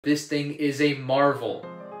This thing is a marvel.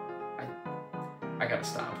 I gotta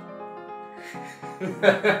stop.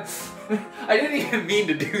 I didn't even mean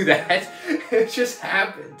to do that. It just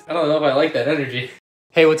happened. I don't know if I like that energy.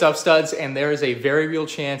 Hey, what's up, studs? And there is a very real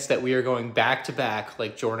chance that we are going back to back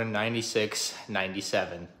like Jordan 96,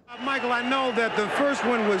 97. Michael, I know that the first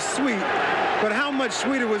one was sweet, but how much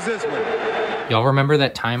sweeter was this one? Y'all remember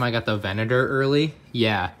that time I got the Venator early?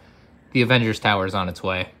 Yeah, the Avengers Tower is on its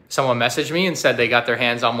way. Someone messaged me and said they got their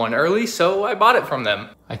hands on one early, so I bought it from them.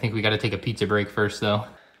 I think we gotta take a pizza break first, though.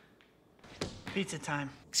 Pizza time.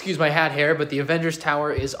 Excuse my hat hair, but the Avengers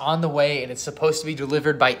Tower is on the way and it's supposed to be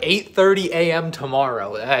delivered by 8:30 a.m.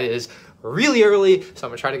 tomorrow. That is really early, so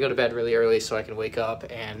I'm gonna try to go to bed really early so I can wake up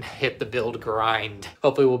and hit the build grind.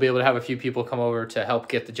 Hopefully we'll be able to have a few people come over to help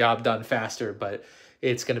get the job done faster, but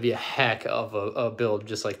it's gonna be a heck of a build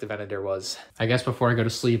just like the Venator was. I guess before I go to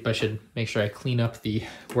sleep, I should make sure I clean up the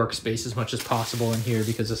workspace as much as possible in here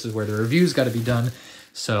because this is where the review's gotta be done.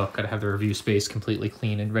 So gotta have the review space completely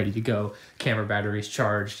clean and ready to go. Camera batteries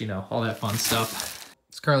charged, you know, all that fun stuff.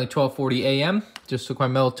 It's currently 12:40 a.m. Just took my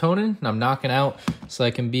melatonin and I'm knocking out so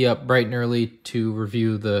I can be up bright and early to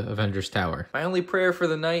review the Avengers Tower. My only prayer for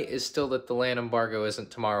the night is still that the land embargo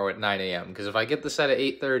isn't tomorrow at 9 a.m. because if I get the set at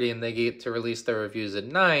 8:30 and they get to release their reviews at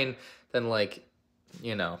 9, then like,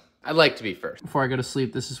 you know, I'd like to be first. Before I go to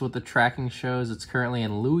sleep, this is what the tracking shows. It's currently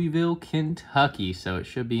in Louisville, Kentucky, so it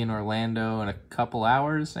should be in Orlando in a couple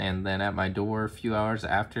hours, and then at my door a few hours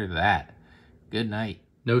after that. Good night.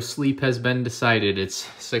 No sleep has been decided. It's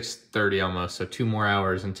 6:30 almost, so 2 more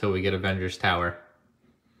hours until we get Avengers Tower.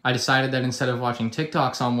 I decided that instead of watching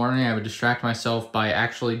TikToks all morning, I would distract myself by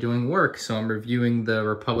actually doing work. So I'm reviewing the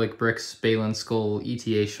Republic Bricks Balin Skull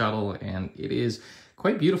ETA shuttle, and it is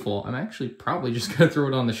quite beautiful. I'm actually probably just gonna throw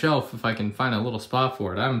it on the shelf if I can find a little spot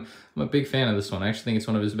for it. I'm a big fan of this one. I actually think it's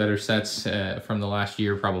one of his better sets from the last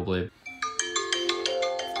year, probably.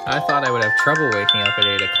 I thought I would have trouble waking up at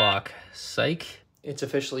 8 o'clock. Psych. It's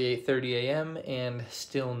officially 8:30 a.m. and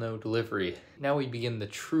still no delivery. Now we begin the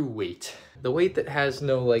true wait. The wait that has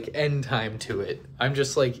no like end time to it. I'm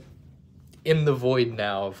just like in the void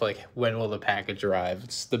now of like, when will the package arrive?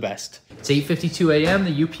 It's the best. It's 8:52 a.m.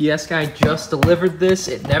 The UPS guy just delivered this.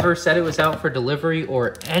 It never said it was out for delivery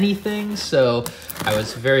or anything, so I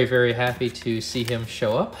was very, very happy to see him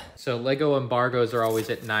show up. So LEGO embargoes are always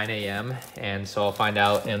at 9 a.m. and so I'll find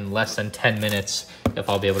out in less than 10 minutes if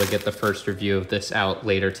I'll be able to get the first review of this out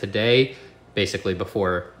later today, basically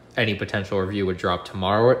before any potential review would drop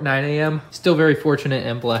tomorrow at 9 a.m. Still very fortunate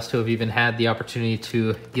and blessed to have even had the opportunity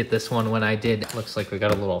to get this one when I did. Looks like we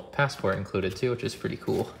got a little passport included too, which is pretty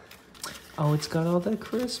cool. Oh, it's got all the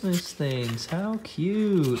Christmas things. How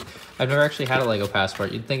cute. I've never actually had a LEGO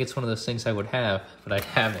passport. You'd think it's one of those things I would have, but I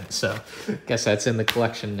haven't. So guess that's in the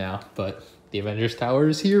collection now. But the Avengers Tower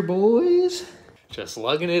is here, boys. Just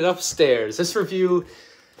lugging it upstairs. This review,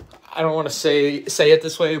 I don't want to say it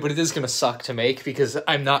this way, but it is going to suck to make because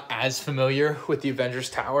I'm not as familiar with the Avengers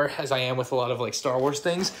Tower as I am with a lot of like Star Wars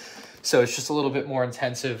things. So it's just a little bit more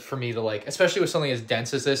intensive for me to like, especially with something as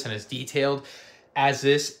dense as this and as detailed as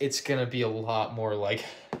this, it's going to be a lot more like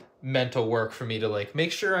mental work for me to like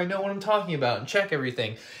make sure I know what I'm talking about and check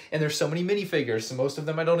everything. And there's so many minifigures, so most of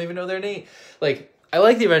them I don't even know their name. Like, I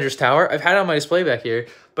like the Avengers Tower. I've had it on my display back here,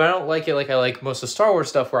 but I don't like it like I like most of Star Wars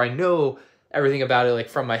stuff where I know everything about it like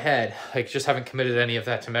from my head. Like, just haven't committed any of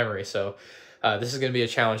that to memory. So this is going to be a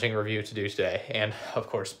challenging review to do today. And of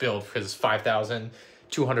course build, because it's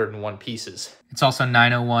 5,201 pieces. It's also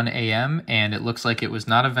 9:01 a.m. and it looks like it was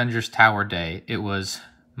not Avengers Tower Day. It was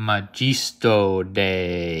Magisto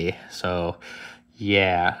Day. So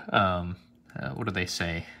yeah, what do they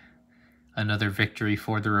say? Another victory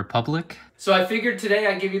for the Republic. So I figured today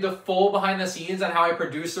I'd give you the full behind the scenes on how I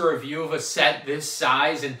produce a review of a set this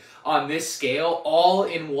size and on this scale all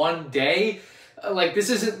in one day. Like, this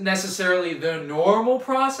isn't necessarily the normal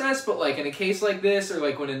process, but like in a case like this, or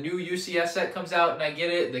like when a new UCS set comes out and I get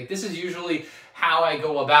it, like this is usually how I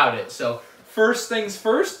go about it. So first things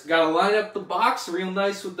first, gotta line up the box real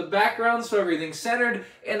nice with the background so everything's centered,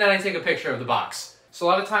 and then I take a picture of the box. So a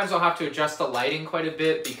lot of times I'll have to adjust the lighting quite a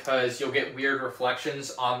bit because you'll get weird reflections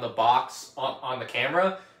on the box on the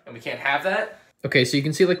camera, and we can't have that. Okay, so you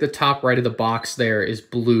can see like the top right of the box there is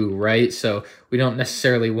blue, right? So we don't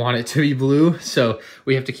necessarily want it to be blue, so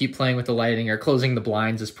we have to keep playing with the lighting, or closing the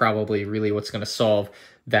blinds is probably really what's gonna solve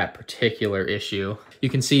that particular issue. You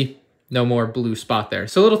can see no more blue spot there.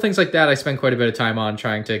 So little things like that I spend quite a bit of time on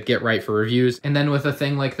trying to get right for reviews. And then with a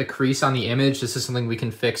thing like the crease on the image, this is something we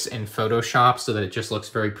can fix in Photoshop so that it just looks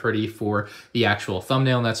very pretty for the actual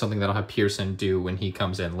thumbnail. And that's something that I'll have Pearson do when he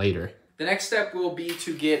comes in later. The next step will be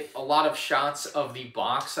to get a lot of shots of the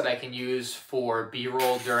box that I can use for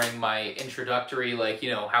B-roll during my introductory, like,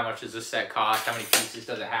 you know, how much does this set cost, how many pieces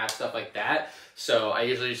does it have, stuff like that. So I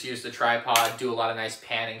usually just use the tripod, do a lot of nice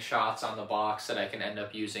panning shots on the box that I can end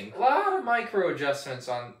up using. A lot of micro adjustments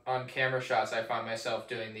on camera shots I find myself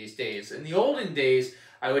doing these days. In the olden days,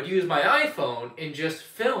 I would use my iPhone and just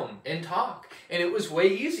film and talk. And it was way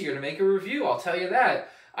easier to make a review, I'll tell you that.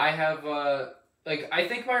 I have, like, I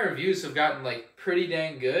think my reviews have gotten, like, pretty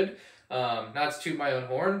dang good. Not to toot my own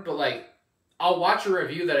horn, but, like, I'll watch a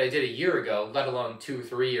review that I did a year ago, let alone 2 or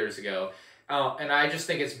 3 years ago, and I just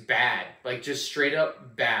think it's bad. Like, just straight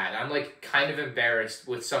up bad. I'm, like, kind of embarrassed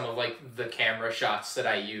with some of, like, the camera shots that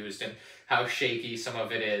I used and how shaky some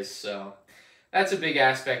of it is, so that's a big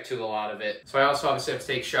aspect to a lot of it. So I also obviously have to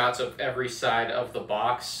take shots of every side of the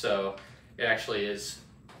box, so it actually is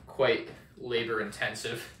quite labor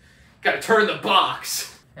intensive. Gotta turn the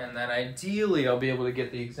box! And then ideally I'll be able to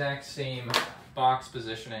get the exact same box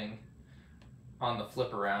positioning on the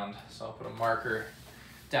flip around. So I'll put a marker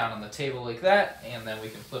down on the table like that, and then we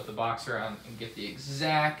can flip the box around and get the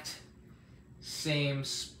exact same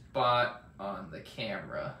spot on the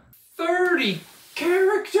camera. 30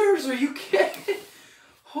 characters, are you kidding?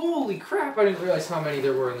 Holy crap, I didn't realize how many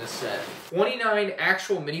there were in this set. 29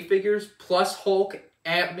 actual minifigures plus Hulk,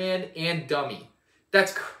 Ant-Man, and Dummy.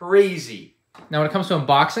 That's crazy. Now when it comes to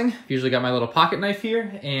unboxing, I've usually got my little pocket knife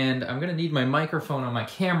here, and I'm gonna need my microphone on my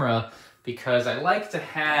camera because I like to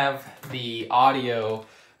have the audio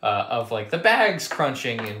of like the bags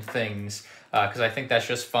crunching and things, because I think that's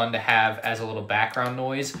just fun to have as a little background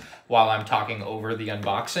noise while I'm talking over the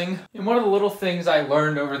unboxing. And one of the little things I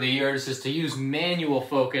learned over the years is to use manual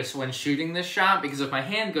focus when shooting this shot, because if my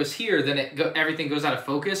hand goes here, then everything goes out of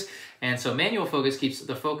focus, and so manual focus keeps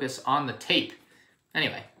the focus on the tape.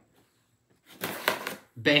 Anyway,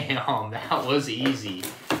 bam, that was easy.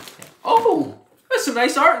 Oh, there's some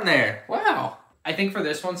nice art in there. Wow. I think for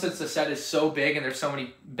this one, since the set is so big and there's so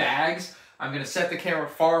many bags, I'm gonna set the camera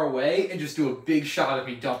far away and just do a big shot of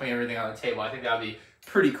me dumping everything on the table. I think that'd be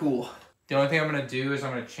pretty cool. The only thing I'm gonna do is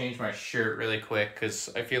I'm gonna change my shirt really quick because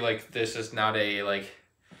I feel like this is not a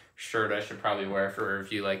shirt I should probably wear for a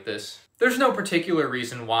review like this. There's no particular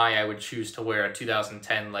reason why I would choose to wear a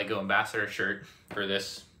 2010 LEGO Ambassador shirt for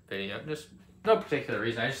this video. Just no particular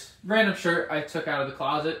reason. I just random shirt I took out of the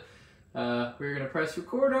closet. We're gonna press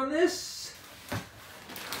record on this.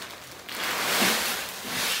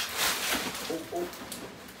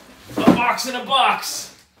 A box in a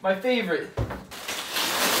box! My favorite.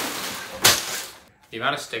 The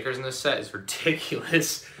amount of stickers in this set is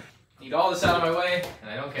ridiculous. Need all this out of my way,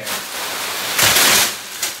 and I don't care.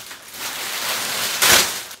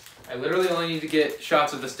 I literally only need to get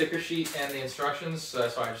shots of the sticker sheet and the instructions, so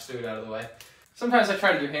that's why I just threw it out of the way. Sometimes I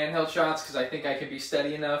try to do handheld shots because I think I can be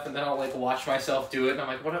steady enough, and then I'll like watch myself do it, and I'm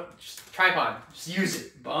like, what up? Just tripod, just use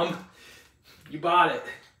it, bum. You bought it.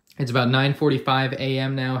 It's about 9:45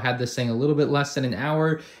 a.m. now, had this thing a little bit less than an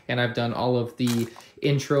hour, and I've done all of the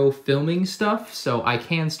intro filming stuff, so I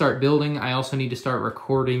can start building. I also need to start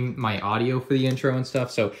recording my audio for the intro and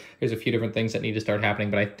stuff, so there's a few different things that need to start happening,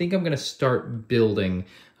 but I think I'm gonna start building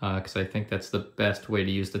because I think that's the best way to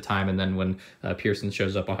use the time, and then when Pearson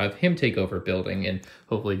shows up, I'll have him take over building, and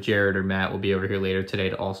hopefully Jared or Matt will be over here later today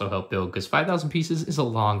to also help build, because 5,000 pieces is a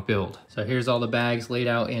long build. So here's all the bags laid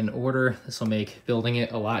out in order. This will make building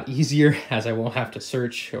it a lot easier, as I won't have to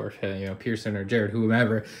search, or you know, Pearson or Jared,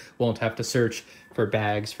 whomever, won't have to search for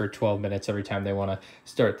bags for 12 minutes every time they want to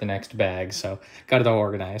start the next bag. So got it all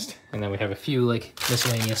organized. And then we have a few like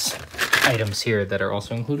miscellaneous items here that are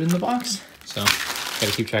also included in the box. So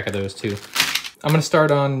gotta keep track of those too. I'm gonna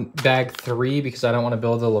start on bag 3 because I don't want to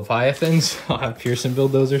build the Leviathans. I'll have Pearson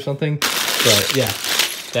build those or something. But yeah,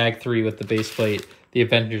 bag 3 with the base plate. The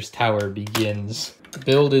Avengers Tower begins. The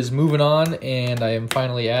build is moving on, and I am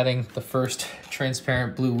finally adding the first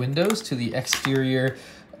transparent blue windows to the exterior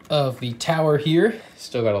of the tower here.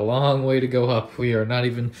 Still got a long way to go up. We are not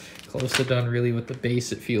even close to done really with the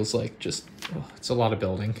base, it feels like. Just, oh, it's a lot of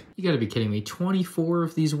building. You gotta be kidding me. 24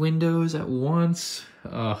 of these windows at once?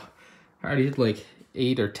 I already did like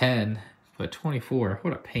 8 or 10, but 24,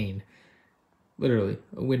 what a pain. Literally,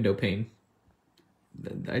 a window pane.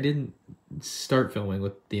 I didn't start filming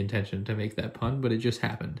with the intention to make that pun, but it just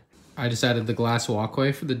happened. I just added the glass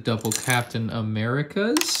walkway for the double Captain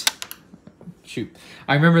Americas. shoot.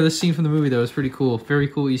 I remember this scene from the movie though. It was pretty cool. Very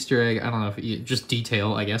cool Easter egg. I don't know if just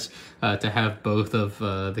detail, I guess, to have both of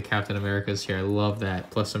the Captain Americas here. I love that.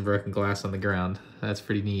 Plus some broken glass on the ground. That's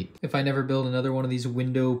pretty neat. If I never build another one of these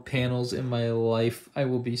window panels in my life, I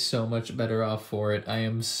will be so much better off for it. I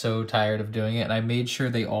am so tired of doing it, and I made sure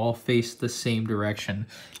they all face the same direction.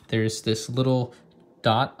 There's this little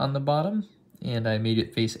dot on the bottom, and I made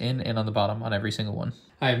it face in and on the bottom on every single one.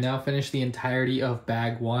 I have now finished the entirety of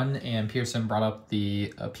bag 1, and Pearson brought up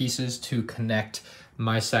the pieces to connect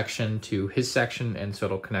my section to his section, and so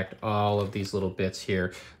it'll connect all of these little bits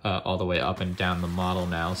here all the way up and down the model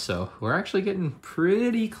now. So we're actually getting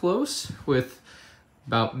pretty close with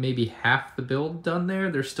about maybe half the build done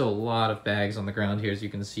there. There's still a lot of bags on the ground here, as you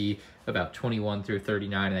can see, about 21 through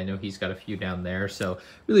 39, and I know he's got a few down there, so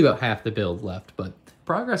really about half the build left, but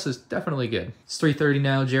progress is definitely good. It's 3:30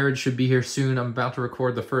 now. Jared should be here soon. I'm about to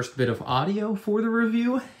record the first bit of audio for the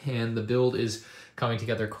review, and the build is coming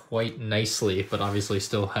together quite nicely, but obviously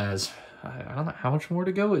still has, I don't know how much more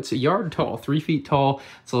to go. It's a yard tall, 3 feet tall.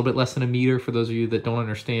 It's a little bit less than a meter for those of you that don't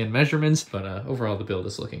understand measurements, but overall the build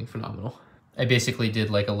is looking phenomenal. I basically did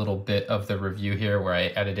like a little bit of the review here where I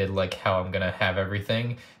edited like how I'm gonna have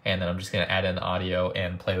everything, and then I'm just gonna add in audio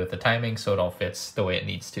and play with the timing so it all fits the way it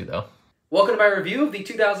needs to though. Welcome to my review of the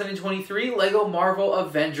 2023 LEGO Marvel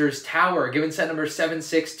Avengers Tower, given set number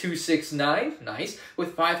 76269, nice,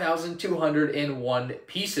 with 5,201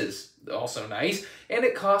 pieces, also nice, and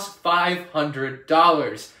it costs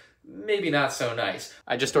 $500. Maybe not so nice.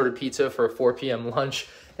 I just ordered pizza for a 4 p.m. lunch,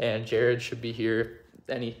 and Jared should be here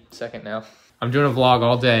any second now. I'm doing a vlog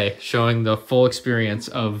all day showing the full experience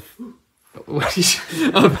of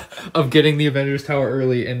getting the Avengers Tower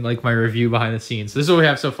early and like my review behind the scenes. This is what we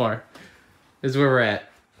have so far. This is where we're at.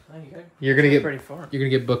 Okay. You're gonna get pretty far. You're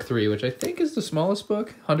gonna get book 3, which I think is the smallest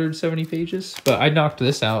book, 170 pages. But I knocked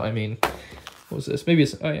this out. I mean, what was this? Maybe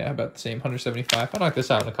it's, oh yeah, about the same, 175. I knocked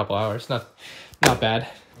this out in a couple hours. Not bad.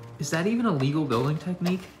 Is that even a legal building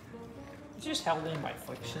technique? It's just held in by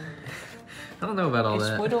friction. I don't know about all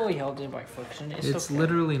that. It's literally held in by friction. It's okay.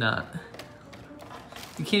 Literally not.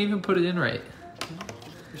 You can't even put it in right.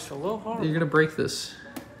 It's a little hard. You're gonna break this.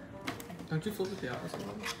 Don't you flip it the opposite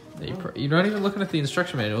way? You're not even looking at the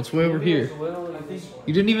instruction manual. It's way over here.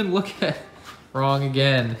 You didn't even look at... Wrong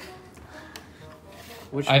again.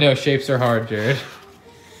 I know, shapes are hard, Jared.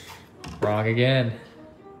 Wrong again.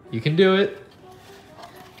 You can do it.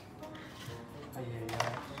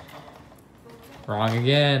 Wrong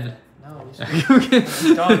again. No,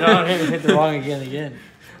 don't hit the wrong again.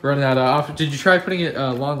 Running out of options. Did you try putting it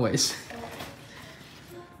long ways?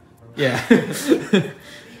 Yeah.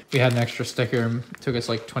 We had an extra sticker. It took us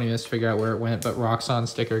like 20 minutes to figure out where it went, but Roxxon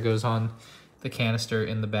sticker goes on the canister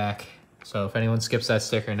in the back. So if anyone skips that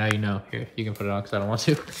sticker, now you know. Here, you can put it on because I don't want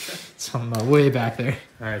to. It's on the way back there.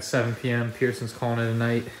 All right, 7 p.m. Pearson's calling it a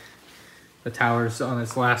night. The tower's on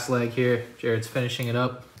its last leg here. Jared's finishing it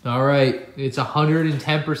up. All right, it's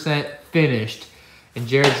 110% finished, and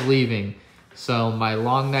Jared's leaving. So my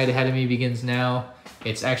long night ahead of me begins now.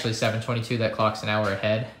 It's actually 7:22. That clock's an hour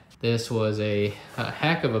ahead. This was a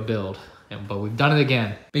heck of a build, but we've done it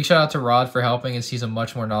again. Big shout out to Rod for helping, as he's a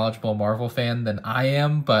much more knowledgeable Marvel fan than I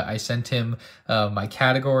am, but I sent him my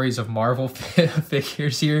categories of Marvel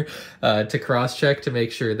figures here to cross-check to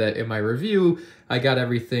make sure that in my review, I got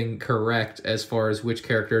everything correct as far as which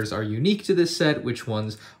characters are unique to this set, which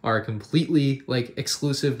ones are completely like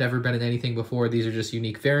exclusive, never been in anything before. These are just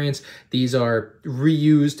unique variants. These are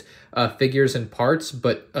reused figures and parts,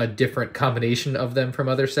 but a different combination of them from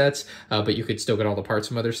other sets, but you could still get all the parts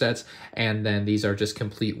from other sets. And then these are just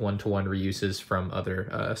complete one-to-one reuses from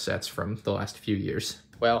other sets from the last few years.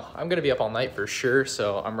 Well, I'm gonna be up all night for sure,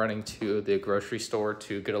 so I'm running to the grocery store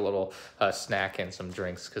to get a little snack and some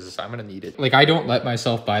drinks because I'm gonna need it. Like, I don't let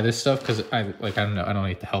myself buy this stuff because I don't know, I don't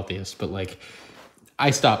eat the healthiest, but like,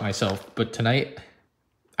 I stop myself. But tonight,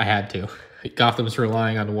 I had to. Gotham's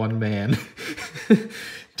relying on one man.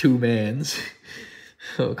 2 mans.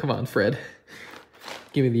 Oh, come on, Fred.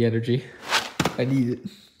 Give me the energy. I need it.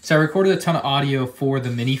 So I recorded a ton of audio for the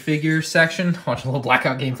minifigure section, watching a little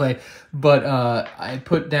Blackout gameplay, but I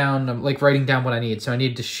put down, I'm like writing down what I need. So I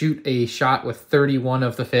needed to shoot a shot with 31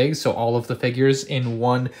 of the figs, so all of the figures in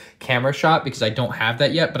one camera shot, because I don't have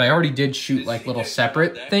that yet, but I already did shoot like little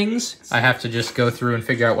separate things. I have to just go through and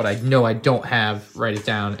figure out what I know I don't have, write it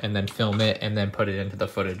down, and then film it, and then put it into the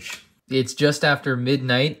footage. It's just after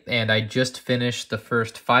midnight, and I just finished the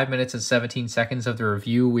first 5 minutes and 17 seconds of the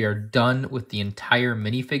review. We are done with the entire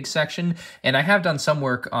minifig section, and I have done some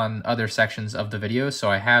work on other sections of the video,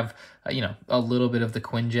 so I have you know, a little bit of the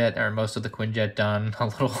Quinjet, or most of the Quinjet done, a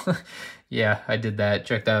little, yeah, I did that,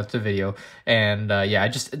 checked out the video, and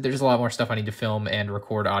yeah, there's a lot more stuff I need to film and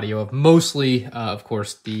record audio of. Mostly, of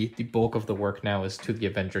course, the bulk of the work now is to the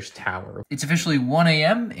Avengers Tower. It's officially 1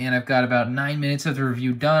 a.m. and I've got about 9 minutes of the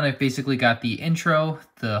review done. I've basically got the intro,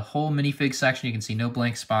 the whole minifig section. You can see no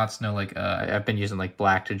blank spots, no like, I've been using like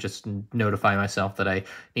black to just notify myself that I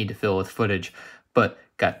need to fill with footage, but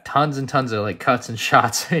got tons and tons of like cuts and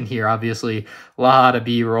shots in here. Obviously, a lot of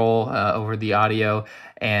B-roll over the audio.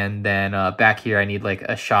 And then back here, I need like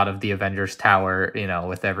a shot of the Avengers Tower, you know,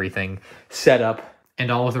 with everything set up.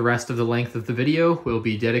 And all of the rest of the length of the video will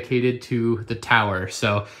be dedicated to the tower.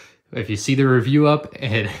 So if you see the review up,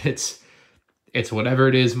 and it's whatever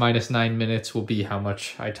it is, minus 9 minutes will be how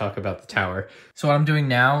much I talk about the tower. So what I'm doing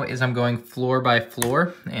now is I'm going floor by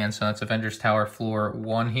floor. And so that's Avengers Tower floor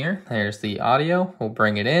 1 here. There's the audio, we'll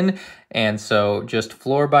bring it in. And so just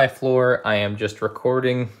floor by floor, I am just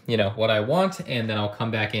recording, you know, what I want, and then I'll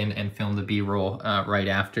come back in and film the B-roll right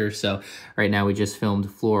after. So right now we just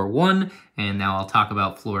filmed floor 1, and now I'll talk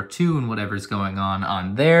about floor 2 and whatever's going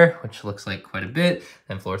on there, which looks like quite a bit.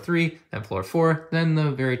 Then floor 3, then floor 4, then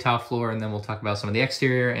the very top floor, and then we'll talk about some of the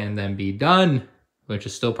exterior and then be done, which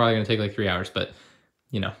is still probably gonna take like 3 hours, but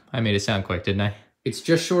you know, I made it sound quick, didn't I? It's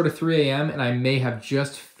just short of 3 a.m. and I may have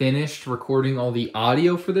just finished recording all the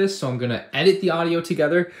audio for this. So I'm gonna edit the audio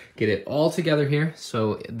together, get it all together here.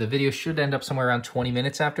 So the video should end up somewhere around 20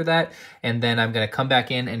 minutes after that. And then I'm gonna come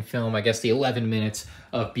back in and film, I guess, the 11 minutes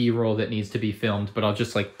of B-roll that needs to be filmed, but I'll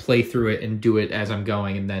just like play through it and do it as I'm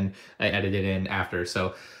going, and then I edit it in after.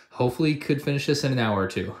 So hopefully could finish this in an hour or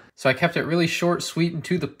two. So I kept it really short, sweet, and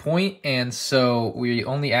to the point, and so we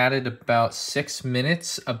only added about 6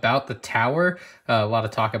 minutes about the tower. A lot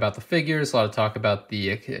of talk about the figures, a lot of talk about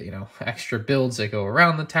the, you know, extra builds that go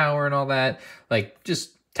around the tower and all that, like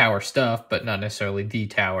just tower stuff, but not necessarily the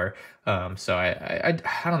tower. So I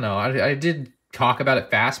don't know, I did talk about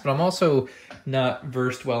it fast, but I'm also not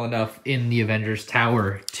versed well enough in the Avengers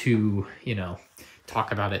Tower to, you know,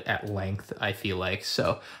 talk about it at length, I feel like.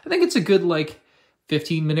 So I think it's a good like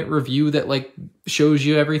 15-minute review that like shows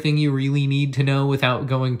you everything you really need to know without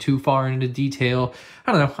going too far into detail.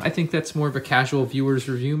 I don't know, I think that's more of a casual viewer's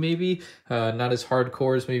review maybe, not as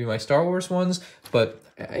hardcore as maybe my Star Wars ones, but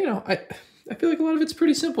you know, I feel like a lot of it's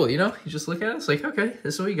pretty simple, you know? You just look at it, it's like, okay,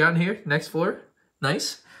 this is what you got in here, next floor,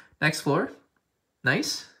 nice, next floor,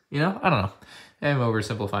 nice, you know? I don't know, I'm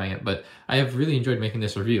oversimplifying it, but I have really enjoyed making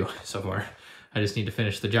this review so far. I just need to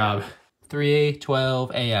finish the job.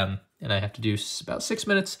 3:12 a.m. and I have to do about 6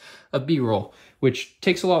 minutes of B-roll, which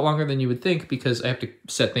takes a lot longer than you would think because I have to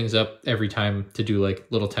set things up every time to do like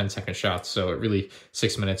little 10-second shots. So it really,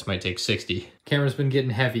 6 minutes might take 60. Camera's been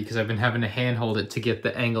getting heavy because I've been having to handhold it to get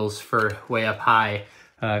the angles for way up high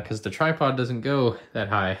because the tripod doesn't go that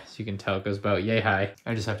high. As you can tell, it goes about yay high.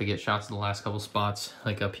 I just have to get shots in the last couple spots,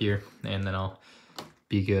 like up here, and then I'll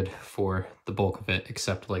be good for the bulk of it,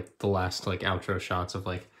 except like the last like outro shots of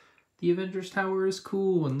like the Avengers Tower is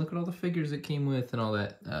cool and look at all the figures it came with and all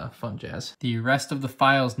that fun jazz. The rest of the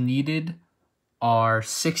files needed are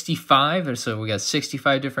 65, so we got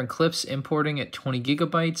 65 different clips importing at 20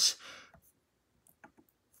 gigabytes,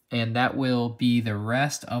 and that will be the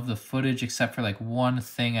rest of the footage except for like one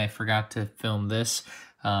thing I forgot to film this.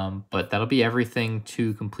 But that'll be everything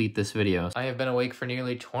to complete this video. I have been awake for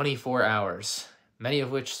nearly 24 hours. Many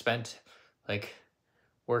of which spent like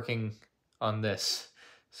working on this.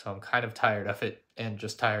 So I'm kind of tired of it and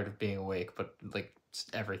just tired of being awake, but like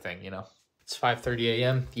everything, you know. It's 5:30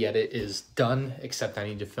 a.m. The edit is done, except I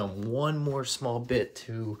need to film one more small bit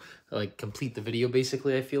to like complete the video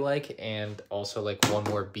basically, I feel like, and also like one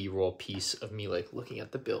more B-roll piece of me like looking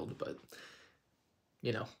at the build, but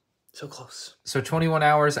you know, so close. So 21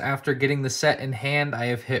 hours after getting the set in hand, I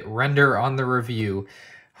have hit render on the review.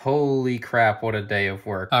 Holy crap, what a day of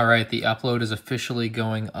work. All right, the upload is officially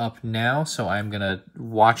going up now, so I'm gonna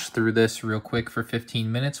watch through this real quick for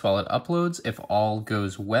 15 minutes while it uploads. If all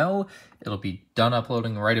goes well, it'll be done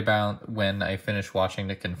uploading right about when I finish watching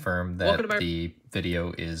to confirm that the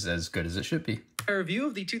video is as good as it should be. A review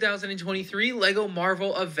of the 2023 LEGO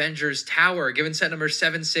Marvel Avengers Tower, given set number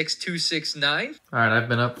 76269. All right, I've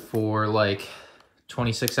been up for like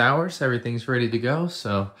 26 hours. Everything's ready to go,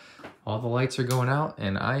 so all the lights are going out,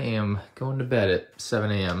 and I am going to bed at 7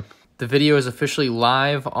 a.m. The video is officially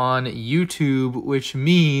live on YouTube, which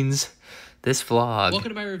means this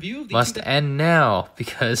vlog must end now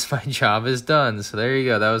because my job is done. So there you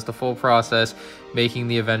go. That was the full process, making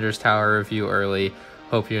the Avengers Tower review early.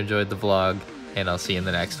 Hope you enjoyed the vlog, and I'll see you in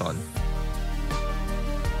the next one.